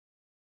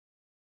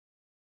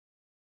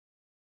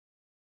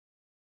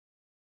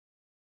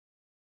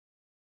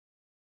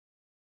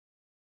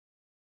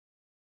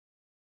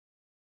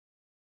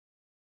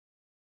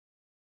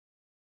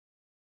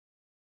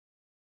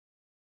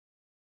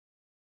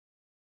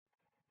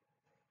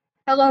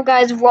Hello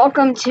guys,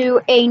 welcome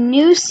to a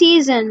new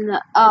season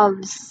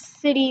of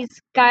City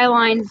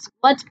Skylines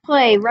Let's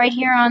Play right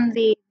here on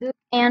the Luke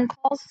and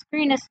Paul's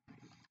Screenist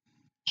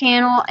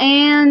channel.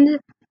 And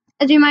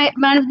as you might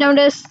have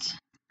noticed,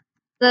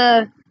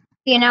 the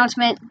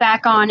announcement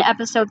back on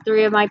episode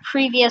 3 of my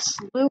previous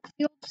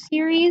Lukeville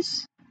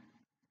series,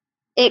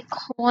 it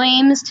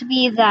claims to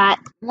be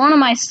that one of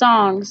my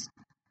songs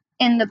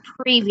in the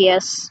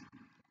previous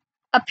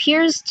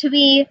appears to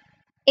be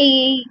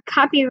a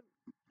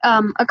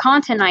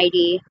content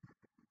ID.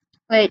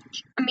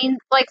 Which, I mean,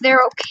 like, they're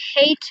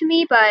okay to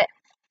me, but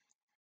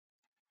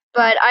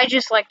I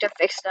just like to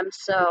fix them,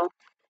 so.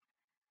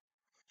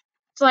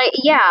 It's like,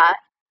 yeah,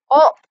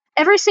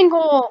 every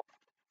single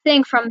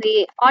thing from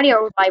the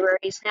audio library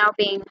is now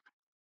being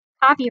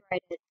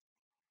copyrighted.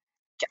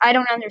 I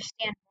don't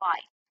understand why.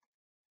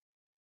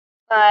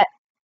 But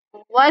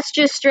let's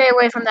just stray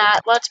away from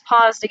that. Let's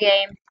pause the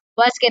game.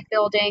 Let's get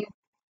building.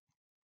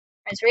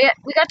 Alright, so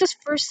we got this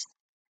first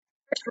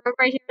road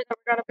right here that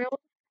we gotta build.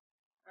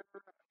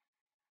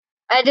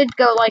 I did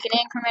go like an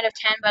increment of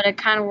 10, but it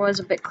kind of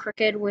was a bit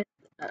crooked with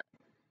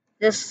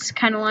this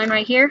kind of line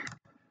right here.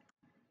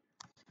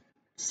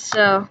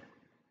 So,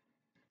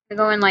 we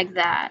go in like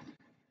that.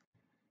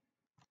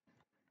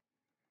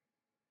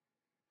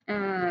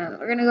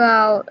 We're gonna go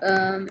out,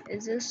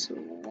 is this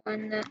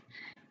one?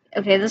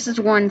 Okay, this is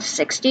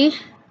 160.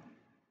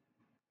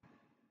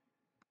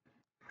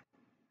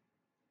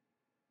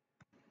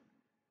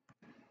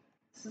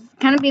 This is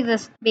kind of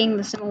being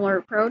the similar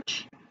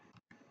approach.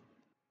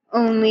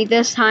 Only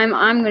this time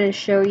I'm gonna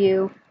show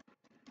you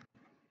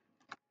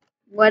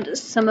what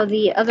some of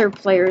the other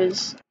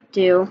players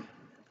do.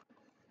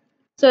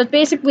 So it's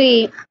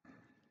basically,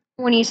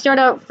 when you start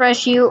out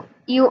fresh, you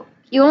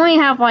only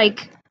have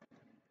like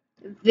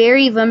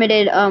very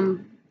limited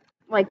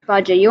like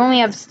budget. You only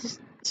have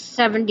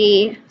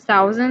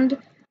 70,000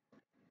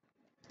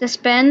 to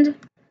spend,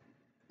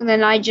 and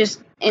then I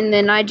just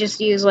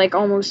use like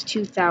almost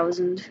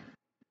 2,000.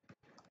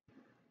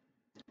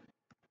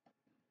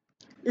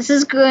 This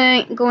is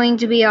going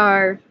to be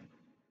a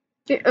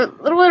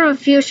little bit of a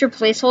future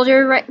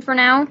placeholder right for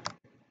now,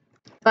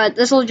 but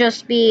this will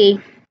just be.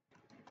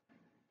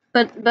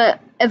 But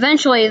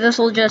eventually this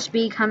will just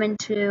be coming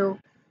to,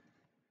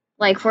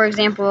 like, for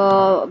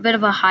example, a bit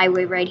of a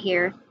highway right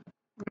here.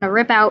 I'm gonna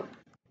rip out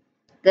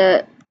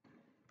the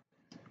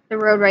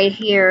road right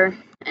here,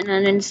 and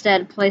then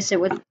instead place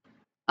it with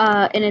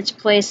in its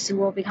place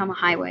will become a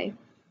highway.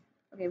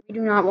 Okay, we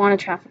do not want a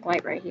traffic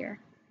light right here.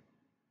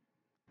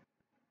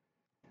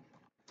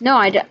 No,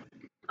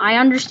 I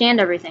understand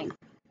everything.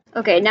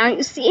 Okay, now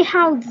you see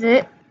how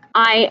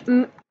I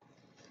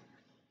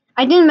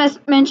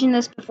didn't mention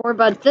this before,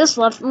 but this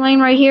left lane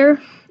right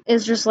here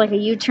is just like a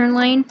U-turn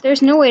lane.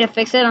 There's no way to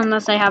fix it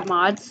unless I have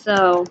mods.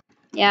 So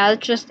yeah,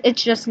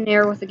 it's just an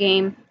error with the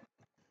game.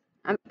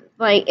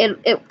 Like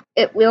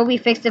it will be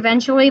fixed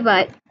eventually,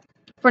 but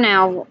for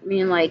now, I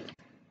mean, like,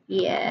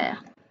 yeah,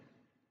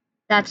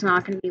 that's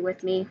not gonna be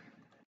with me.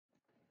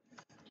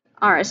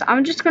 All right, so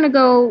I'm just gonna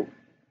go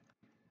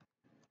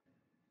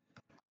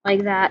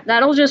like that.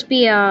 That'll just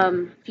be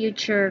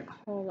future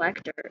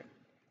collector.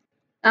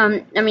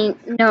 I mean,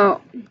 no,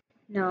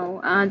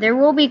 there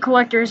will be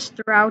collectors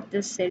throughout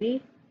the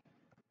city.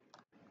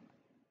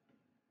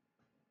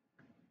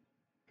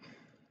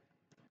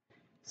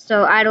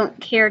 So I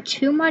don't care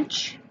too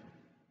much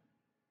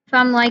if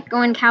I'm like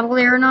going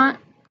Cavalier or not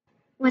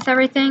with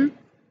everything.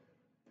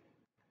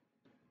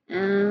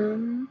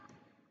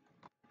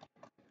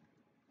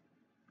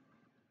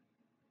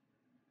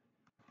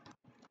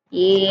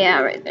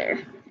 Yeah, right there.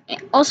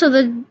 Also,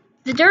 the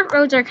dirt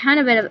roads are kind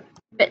of a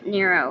bit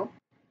narrower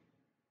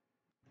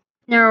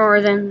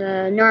than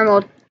the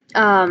normal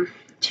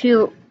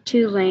two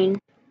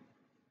lane.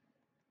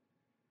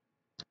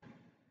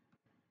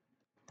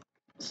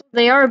 So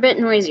they are a bit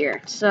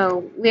noisier.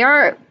 So we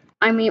are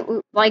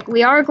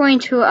going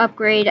to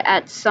upgrade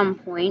at some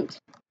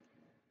point.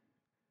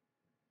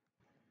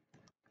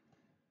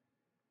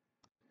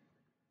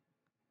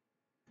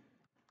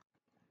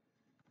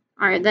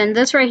 Alright, then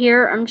this right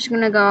here, I'm just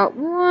gonna go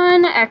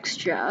one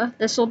extra.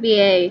 This will be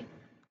a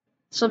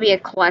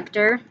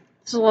collector.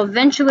 This will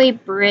eventually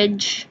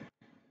bridge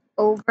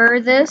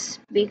over this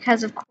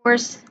because, of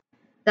course,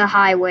 the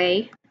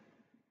highway.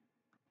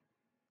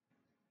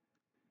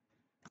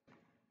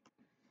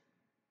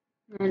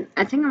 And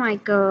I think I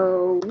might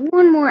go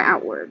one more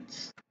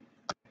outwards.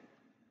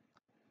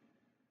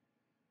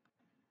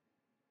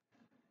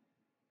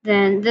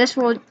 Then this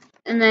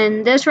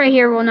right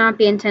here will not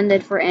be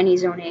intended for any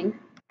zoning.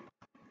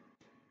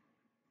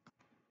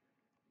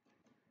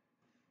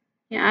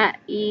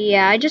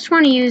 Yeah, I just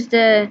want to use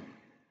the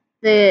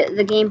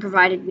game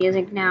provided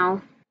music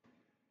now.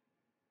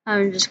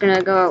 I'm just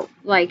gonna go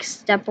like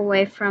step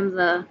away from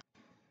the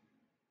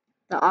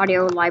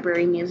audio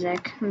library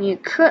music. I mean, you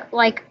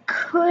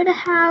could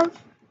have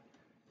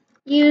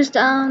used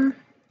the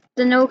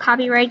no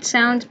copyright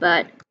sounds,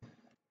 but I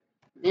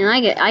mean,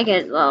 I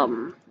get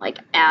like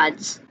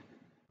ads,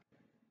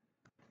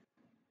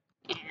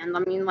 And I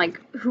mean,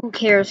 like, who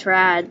cares for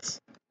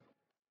ads?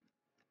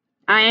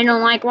 I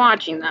don't like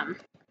watching them.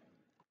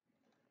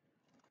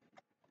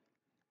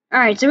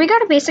 Alright, so we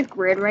got a basic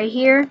grid right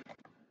here.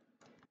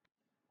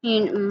 I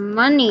mean,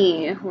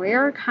 money.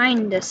 We're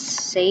kind of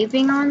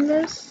saving on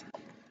this.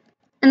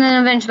 And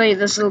then eventually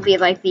this will be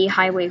like the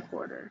highway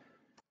quarter.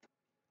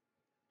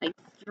 Like,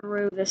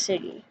 through the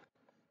city.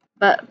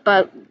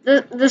 But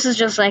this is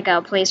just like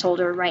a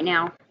placeholder right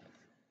now.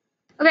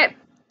 Okay.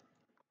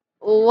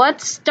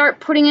 Let's start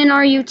putting in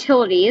our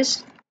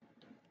utilities.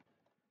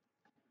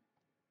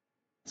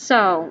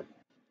 So,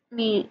 I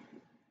mean,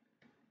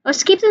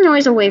 let's keep the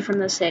noise away from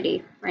the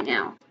city right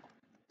now.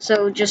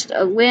 So just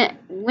a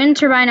wind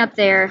turbine up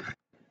there.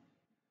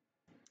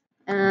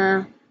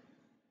 Water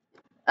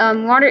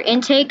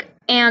intake,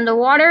 and the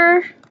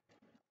water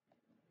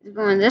is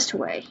going this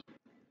way.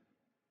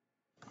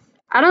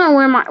 I don't know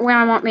where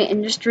I want my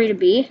industry to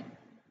be.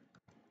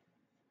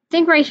 I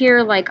think right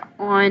here, like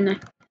on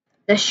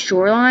the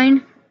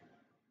shoreline.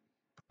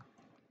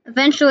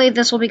 Eventually,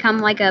 this will become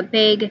like a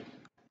big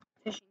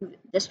fishing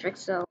district.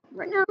 So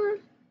right now,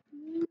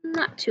 I'm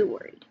not too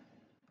worried.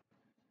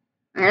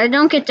 I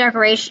don't get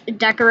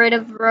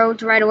decorative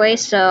roads right away,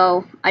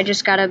 so I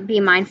just gotta be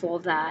mindful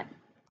of that.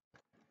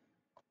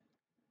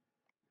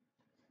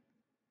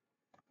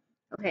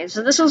 Okay,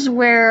 so this is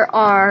where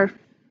our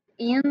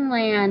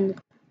inland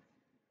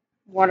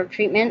water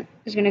treatment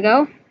is gonna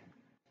go.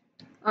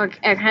 Okay,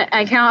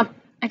 I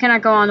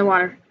cannot go on the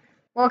water.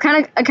 Well,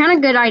 kind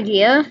of good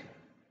idea.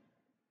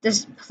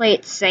 Just play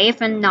it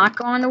safe and not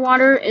go on the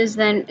water is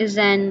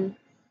then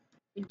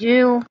we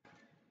do.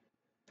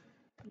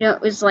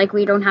 It's like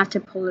we don't have to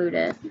pollute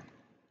it.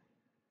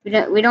 We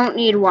don't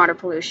need water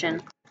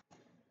pollution.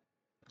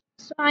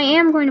 So I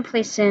am going to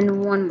place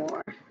in one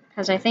more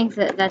because I think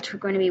that that's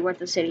going to be what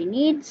the city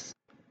needs.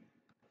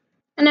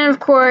 And then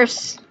of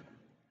course,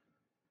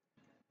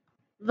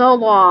 the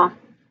law,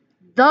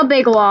 the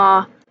big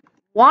law,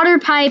 water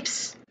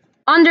pipes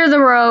under the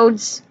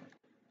roads.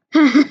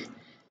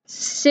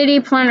 City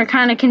planner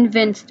kind of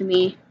convinced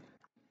me.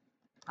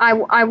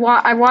 I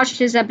watched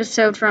his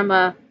episode from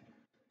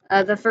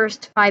the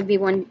first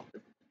 5v1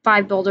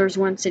 5 builders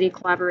 1 city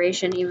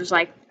collaboration. He was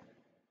like,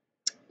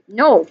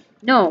 no.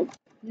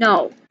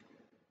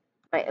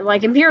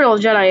 Like Imperial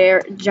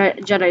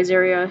Jedi's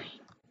area.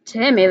 To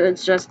him, it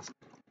was just,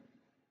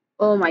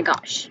 oh my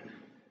gosh.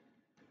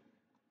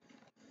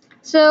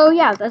 So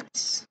yeah,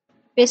 that's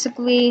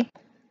basically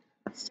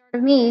the start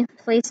of me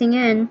placing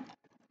in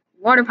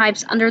water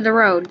pipes under the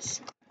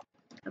roads.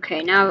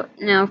 Okay, now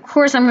of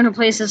course I'm going to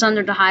place this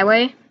under the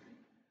highway.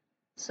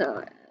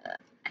 So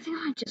I think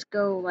I might just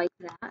go like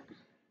that.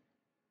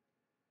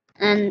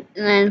 And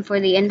then for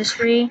the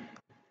industry,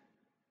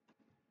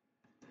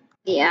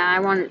 yeah, I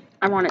want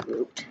it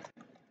looped.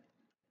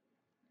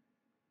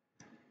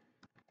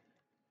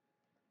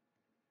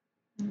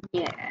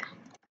 Yeah.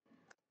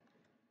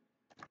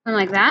 And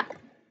like that.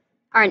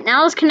 Alright,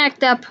 now let's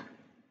connect up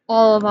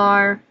all of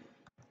our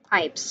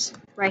pipes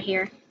right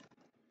here.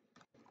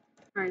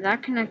 Alright,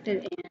 that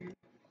connected in. I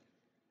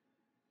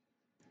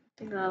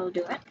think that'll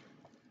do it.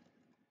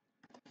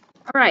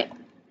 Alright.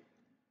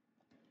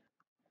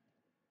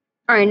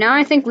 Alright, now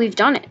I think we've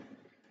done it.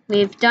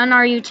 We've done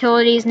our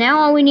utilities. Now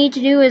all we need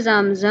to do is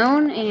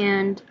zone,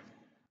 and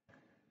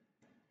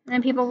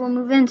then people will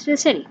move into the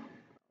city.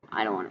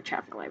 I don't want a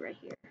traffic light right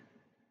here.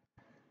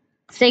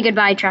 Say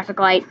goodbye, traffic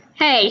light.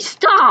 Hey,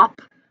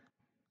 stop!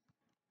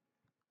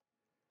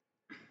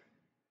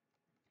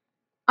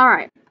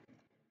 Alright.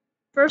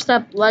 First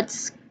up,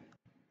 let's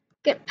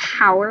get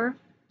power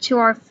to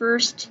our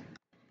first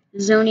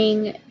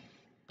zoning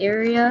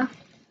area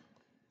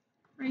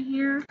right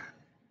here.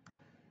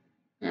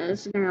 Yeah,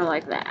 this is gonna go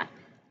like that.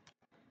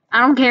 I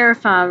don't care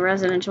if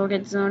residential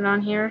gets zoned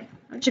on here.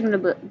 I'm just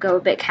gonna go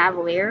a bit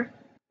cavalier.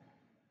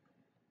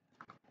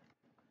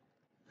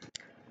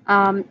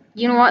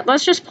 You know what?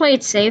 Let's just play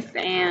it safe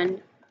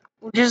and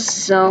we'll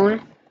just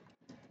zone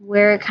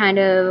where it kind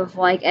of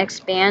like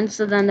expands,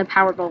 so then the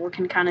power bubble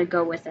can kind of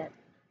go with it.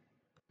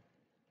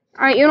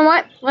 All right, you know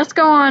what? Let's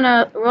go on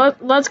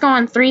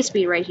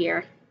 3-speed right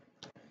here.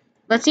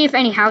 Let's see if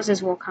any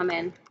houses will come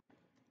in.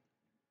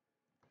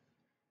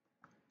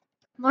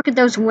 Look at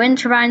those wind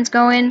turbines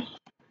going.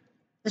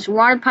 This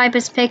water pipe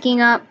is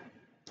picking up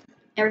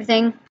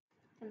everything.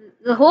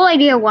 The whole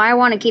idea why I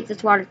want to keep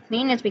this water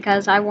clean is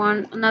because I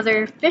want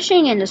another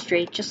fishing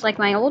industry, just like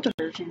my older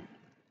version.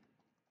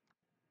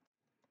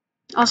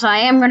 Also,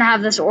 I am going to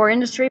have this ore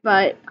industry,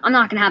 but I'm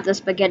not going to have the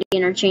spaghetti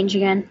interchange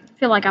again. I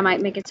feel like I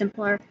might make it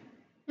simpler.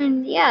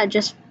 And yeah,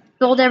 just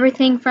build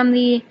everything from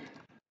the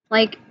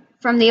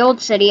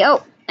old city.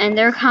 Oh, and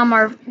there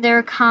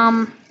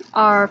come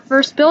our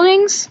first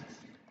buildings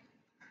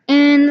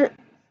in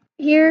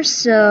here.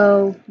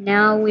 So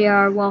now we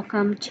are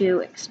welcome to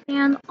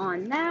expand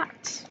on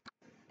that.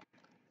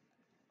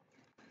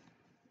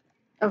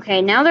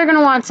 Okay, now they're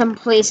gonna want some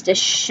place to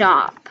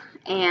shop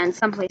and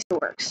some place to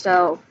work.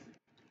 So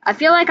I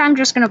feel like I'm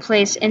just gonna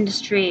place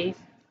industry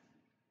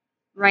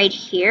right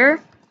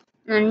here,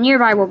 and then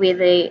nearby will be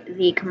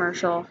the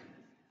commercial.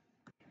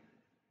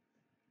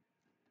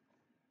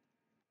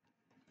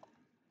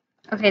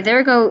 Okay,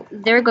 there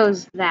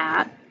goes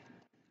that.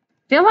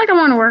 I feel like I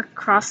want to work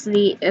across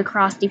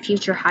the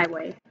future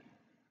highway.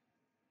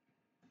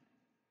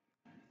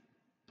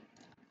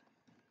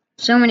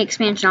 So many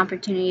expansion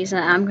opportunities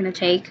that I'm gonna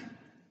take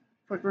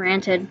for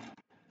granted.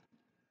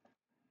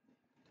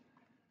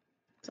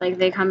 It's like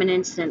they come in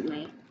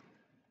instantly.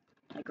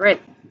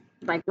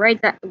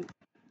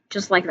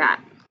 Just like that.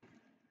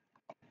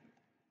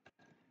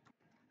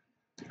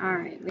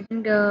 Alright, we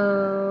can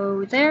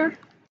go there.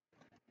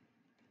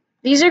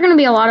 These are going to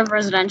be a lot of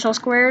residential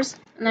squares.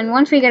 And then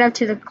once we get up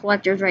to the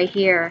collectors right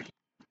here,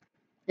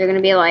 they're going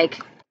to be like,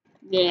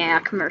 yeah,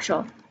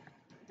 commercial.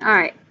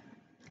 Alright.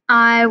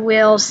 I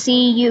will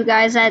see you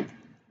guys at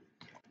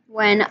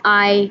when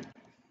I,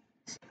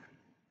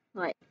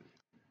 like,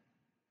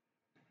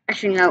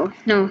 actually, no.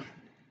 I'm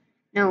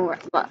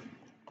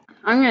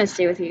going to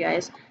stay with you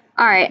guys.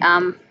 Alright,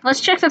 let's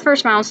check the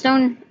first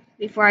milestone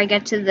before I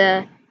get to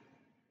the,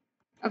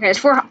 okay,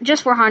 it's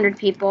just 400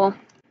 people.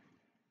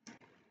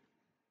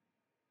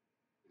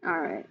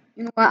 Alright.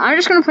 You know what? I'm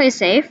just going to play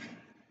safe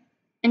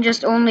and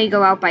just only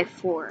go out by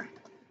 4.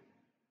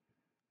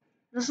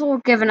 This will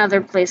give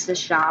another place to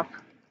shop.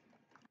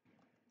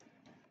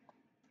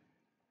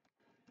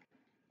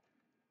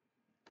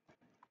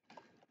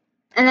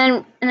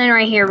 And then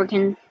right here we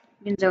can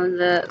fill in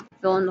the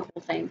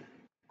whole thing.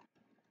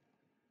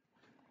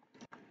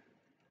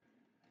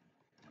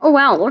 Oh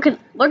wow, look at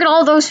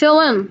all those fill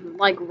in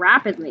like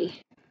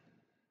rapidly.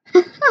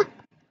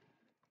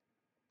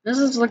 This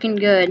is looking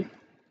good.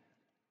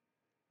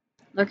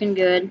 Looking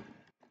good.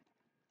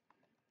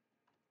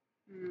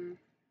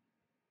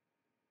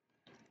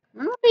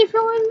 When will they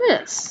fill in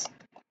this?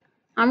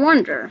 I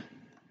wonder.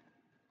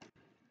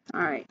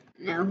 Alright,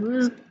 now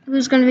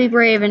who's gonna be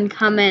brave and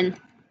come in?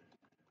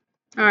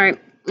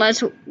 Alright,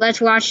 let's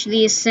watch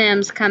these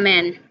Sims come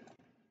in.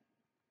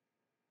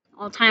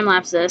 I'll time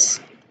lapse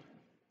this.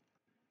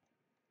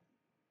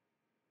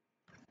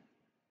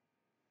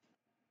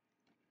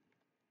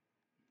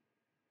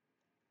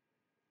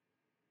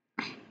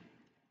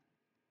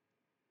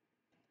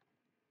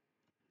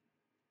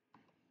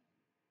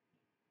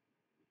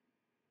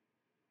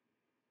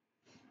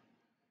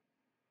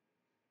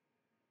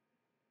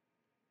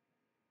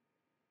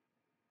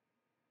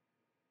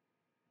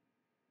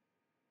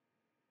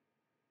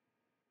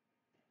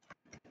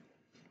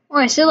 Oh,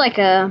 I feel like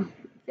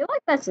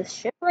that's a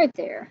ship right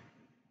there.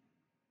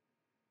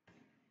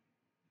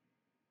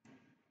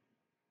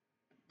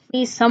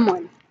 Please,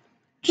 someone,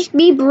 just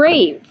be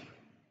brave.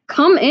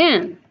 Come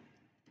in.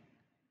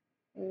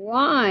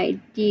 Why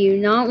do you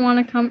not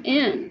want to come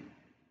in?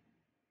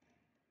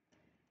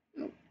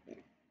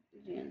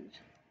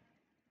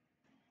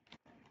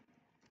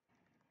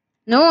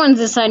 No one's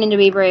deciding to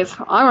be brave.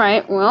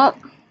 Alright, well,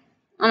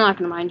 I'm not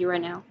going to mind you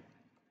right now.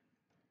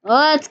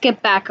 Let's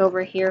get back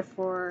over here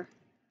for...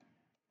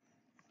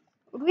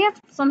 Do we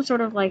have some sort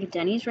of, like,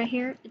 Denny's right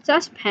here? It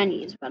says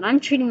Penny's, but I'm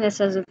treating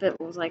this as if it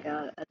was, like,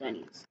 a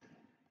Denny's.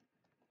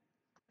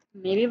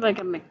 Maybe, like,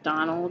 a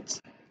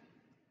McDonald's.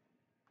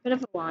 Bit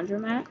of a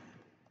laundromat.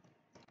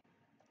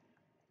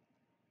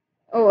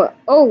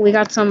 Oh, we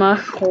got some,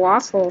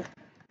 colossal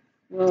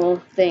little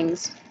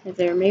things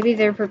there. Maybe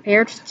they're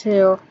prepared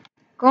to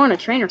go on a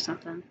train or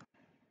something.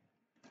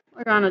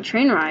 Like on a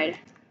train ride.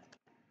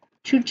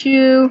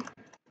 Choo-choo.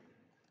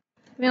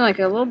 I mean, like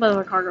a little bit of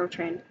a cargo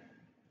train.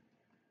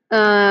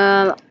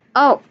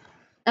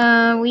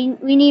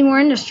 We need more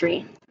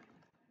industry.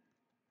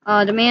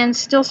 Demand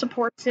still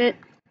supports it.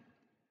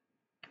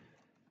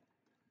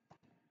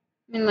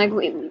 I mean, like,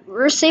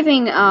 we're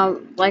saving,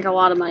 like, a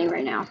lot of money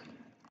right now.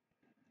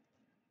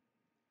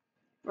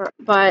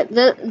 But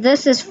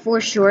this is for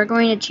sure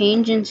going to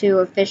change into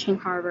a fishing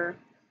harbor.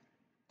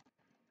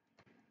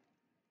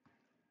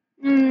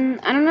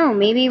 I don't know.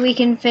 Maybe we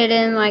can fit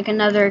in, like,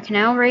 another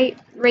canal right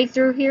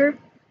through here.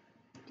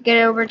 To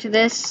get over to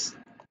this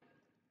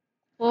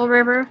little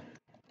river.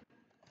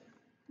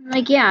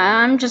 Like, yeah,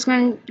 I'm just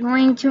going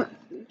to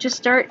just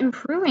start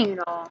improving it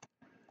all.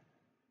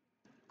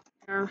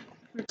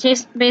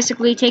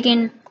 Basically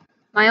taking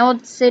my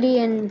old city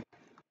and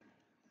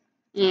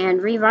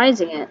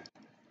revising it.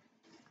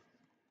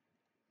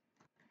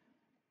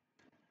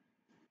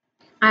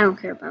 I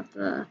don't care about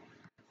the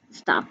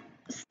stop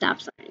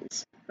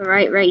signs. But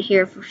right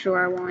here for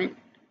sure I want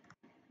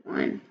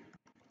one.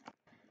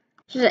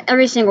 Just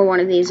every single one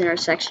of these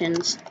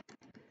intersections.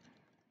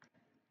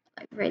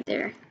 Like right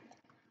there.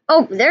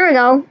 Oh, there we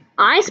go.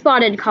 I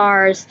spotted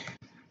cars.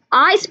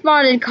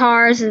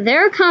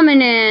 They're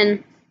coming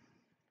in.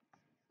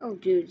 Oh,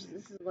 dudes,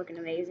 this is looking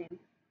amazing.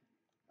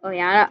 Oh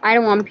yeah, I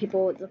don't want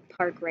people to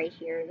park right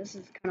here. This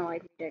is kind of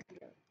like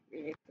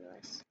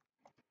ridiculous.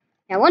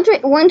 Yeah, once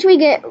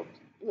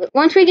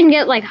we can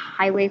get like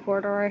highway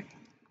corridor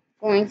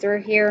going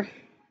through here,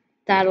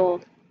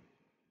 that'll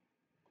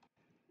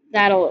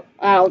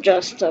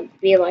just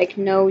be like,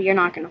 no, you're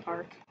not gonna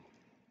park.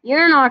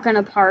 You're not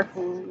gonna park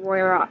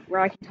where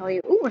I can tell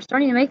you. Ooh, we're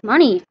starting to make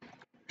money.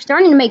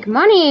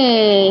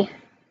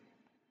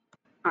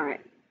 All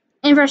right,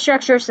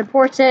 infrastructure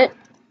supports it.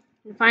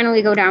 And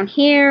finally, go down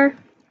here.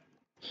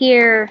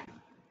 here.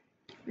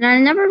 And I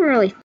never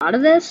really thought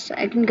of this.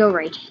 I can go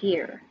right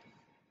here.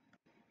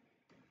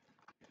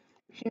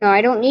 No,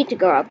 I don't need to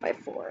go out by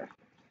 4.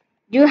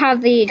 Do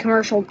have the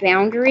commercial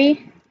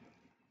boundary.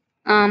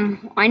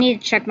 I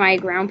need to check my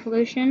ground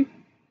pollution.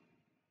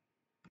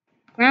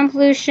 Ground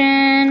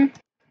pollution.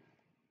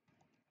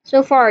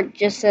 So far, it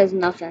just says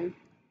nothing.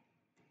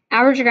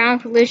 Average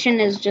ground pollution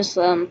is just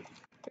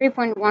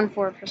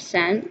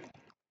 3.14%.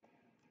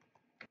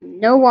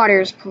 No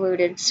water is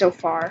polluted so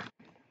far.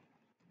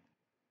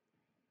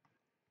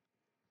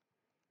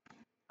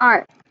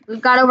 Alright,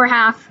 we've got over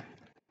half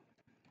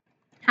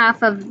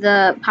of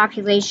the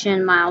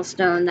population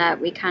milestone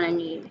that we kind of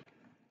need.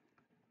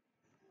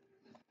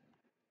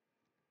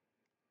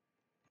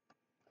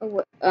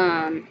 No,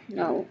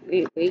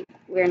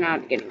 we're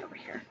not getting over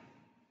here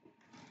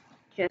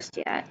just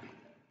yet.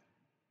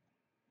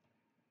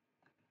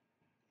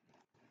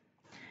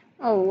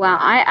 Oh wow,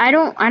 I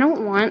don't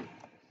want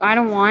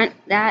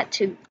that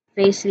to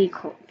face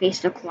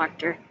the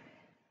collector.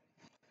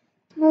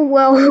 Oh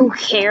well, who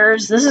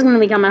cares? This is gonna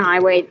become a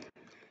highway.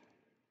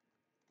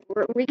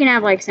 We can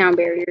have like sound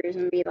barriers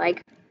and be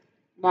like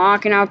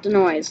blocking out the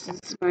noise. This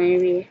is going to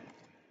be.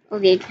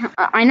 Oh,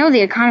 I know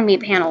the economy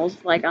panel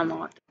is like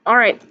unlocked. All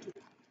right,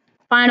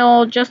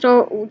 final just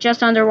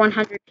under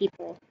 100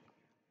 people.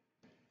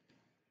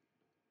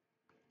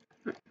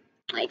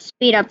 Like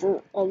speed up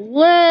a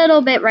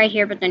little bit right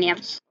here, but then you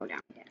have to slow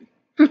down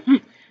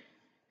again.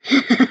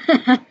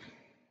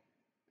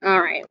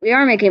 All right, we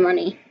are making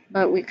money,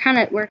 but we're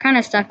kind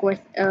of stuck with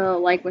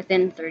like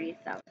within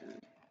 $30,000.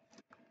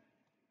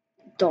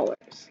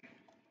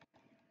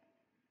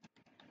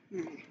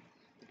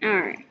 All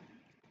right,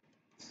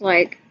 it's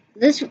like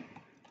this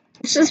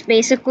is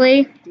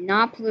basically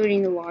not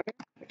polluting the water,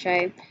 which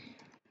I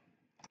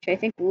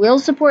think will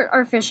support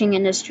our fishing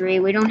industry.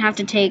 We don't have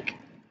to take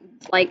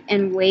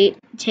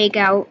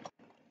out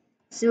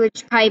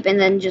sewage pipe and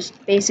then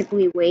just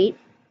basically wait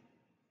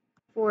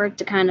for it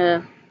to kind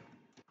of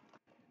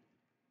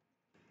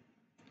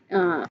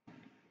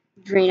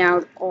drain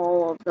out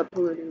all of the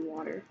polluted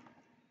water.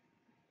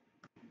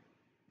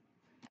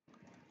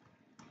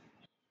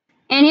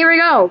 And here we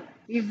go.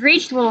 We've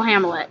reached Little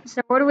Hamlet.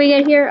 So what do we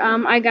get here?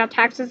 I got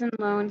taxes and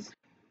loans,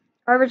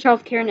 garbage,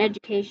 healthcare, and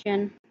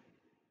education.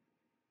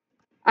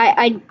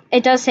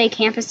 It does say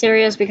campus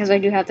areas because I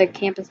do have the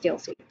campus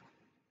DLC.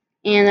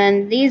 And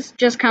then these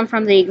just come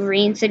from the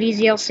Green Cities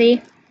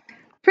DLC.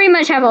 Pretty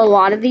much have a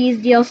lot of these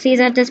DLCs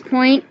at this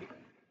point.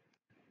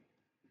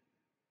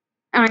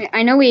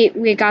 I know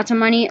we got some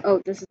money. Oh,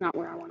 this is not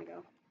where I want to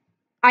go.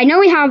 I know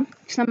we have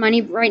some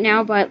money right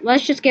now, but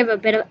let's just give us a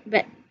bit of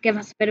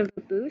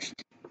a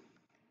boost.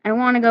 I don't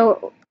want to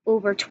go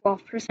over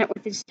 12%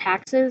 with these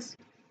taxes.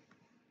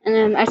 And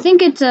then I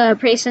think it's a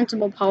pretty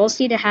sensible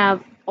policy to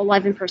have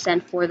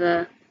 11% for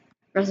the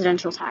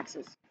residential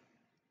taxes.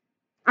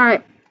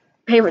 Alright,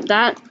 pay with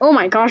that. Oh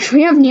my gosh,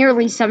 we have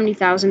nearly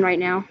 70,000 right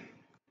now.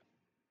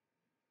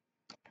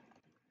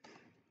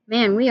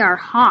 Man, we are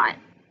hot.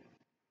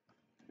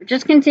 We're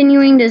just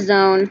continuing to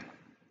zone.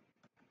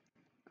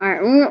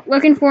 Alright, we're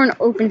looking for an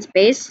open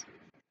space.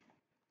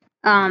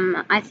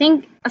 I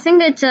think I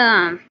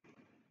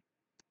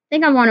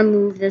want to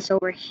move this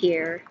over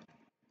here.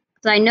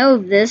 Because I know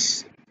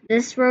this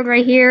road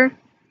right here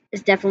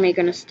is definitely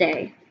going to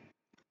stay.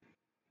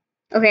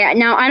 Okay,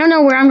 now I don't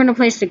know where I'm going to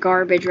place the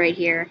garbage right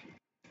here.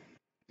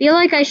 Feel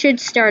like I should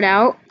start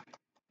out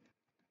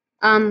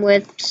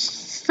with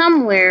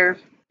somewhere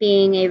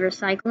being a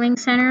recycling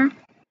center.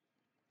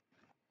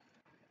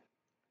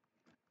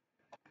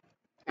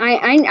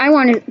 I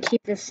want to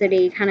keep the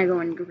city kind of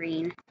going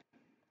green.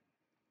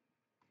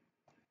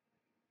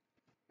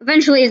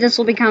 Eventually, this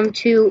will become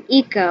 2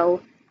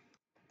 eco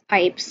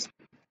pipes.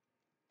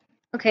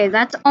 Okay,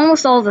 that's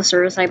almost all the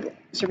services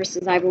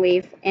I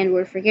believe, and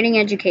we're forgetting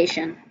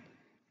education.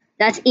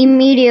 That's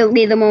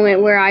immediately the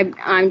moment where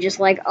I'm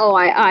just like, oh,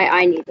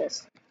 I need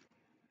this.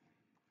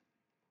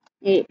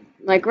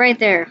 Like right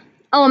there,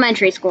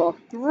 elementary school,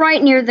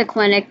 right near the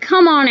clinic.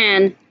 Come on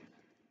in,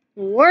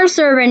 we're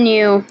serving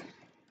you.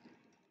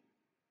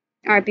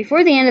 All right,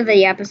 before the end of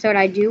the episode,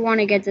 I do want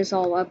to get this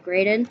all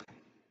upgraded.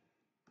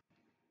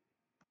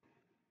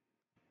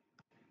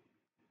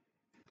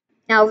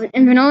 Now,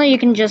 in vanilla, you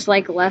can just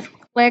like left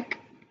click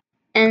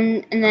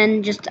and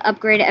then just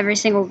upgrade every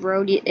single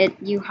road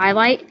you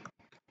highlight.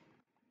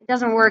 It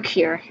doesn't work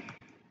here,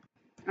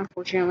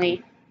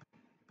 unfortunately.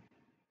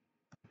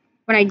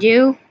 When I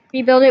do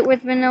rebuild it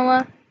with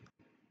vanilla,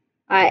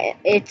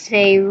 it's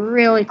a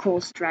really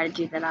cool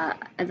strategy that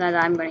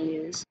I'm going to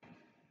use,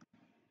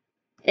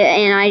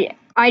 and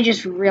I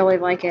just really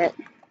like it.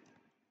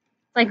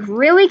 It's like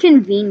really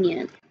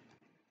convenient.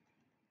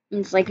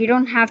 It's like you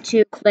don't have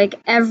to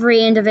click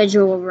every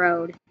individual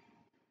road.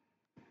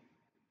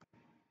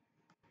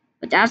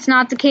 But that's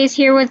not the case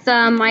here with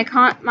my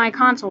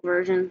console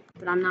version.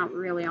 But I'm not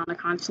really on a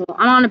console.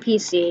 I'm on a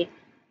PC.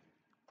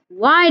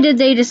 Why did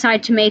they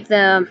decide to make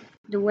the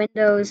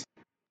Windows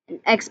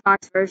and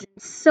Xbox version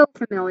so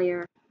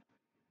familiar?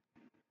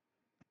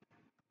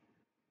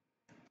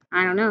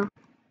 I don't know.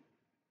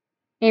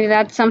 Maybe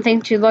that's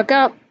something to look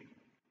up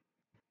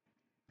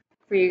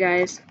for you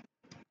guys.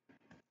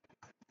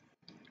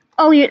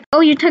 Oh,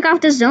 you took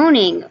out the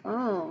zoning.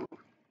 Oh.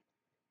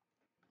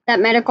 That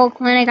medical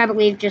clinic, I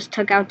believe, just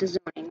took out the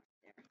zoning.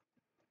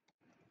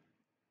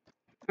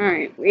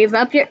 Alright, we've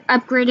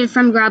upgraded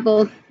from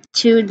gravel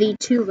to the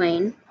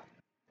 2-lane.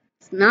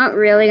 It's not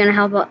really going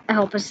to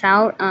help us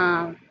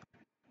out.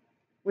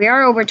 We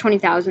are over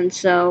 20,000,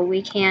 so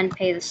we can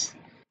pay this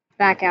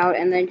back out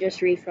and then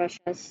just refresh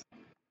us.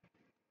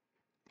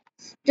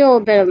 Still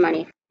a bit of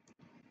money.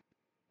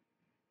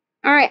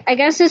 Alright, I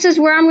guess this is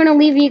where I'm going to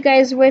leave you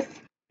guys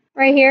with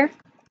right here.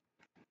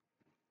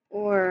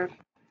 Or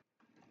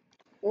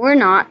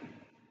not.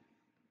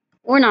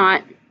 Or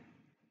not.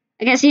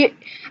 I guess you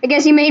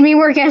made me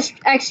work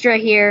extra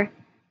here.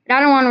 But I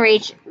don't want to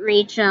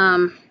reach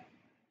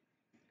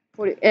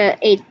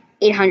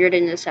 800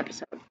 in this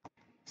episode.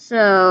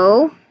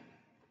 So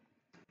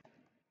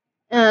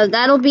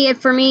that'll be it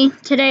for me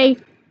today.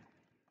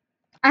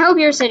 I hope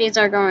your cities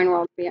are going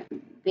well, to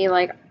be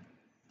like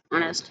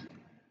honest.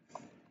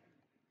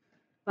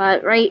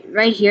 But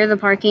right here, the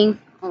parking.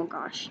 Oh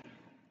gosh,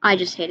 I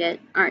just hate it.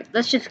 All right,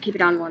 let's just keep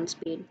it on 1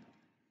 speed.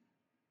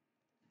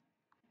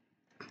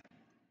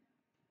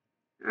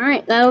 All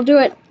right, that'll do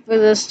it for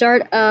the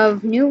start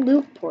of New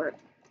Lukeport,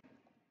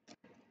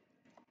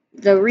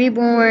 the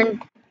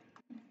reborn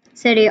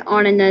city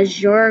on an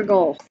azure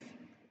gulf.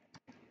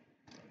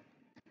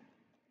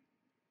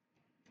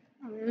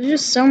 There's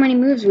just so many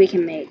moves we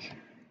can make.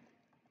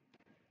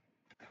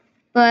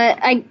 But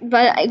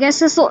I guess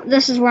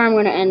this is where I'm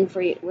going to end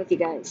with you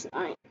guys.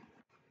 All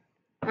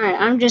right,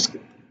 I'm just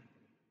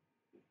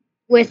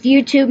with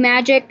YouTube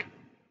magic.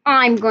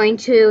 I'm going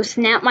to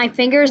snap my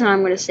fingers and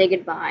I'm going to say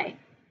goodbye.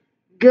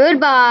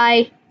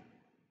 Goodbye.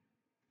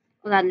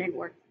 Well, that didn't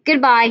work.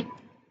 Goodbye.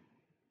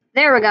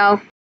 There we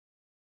go.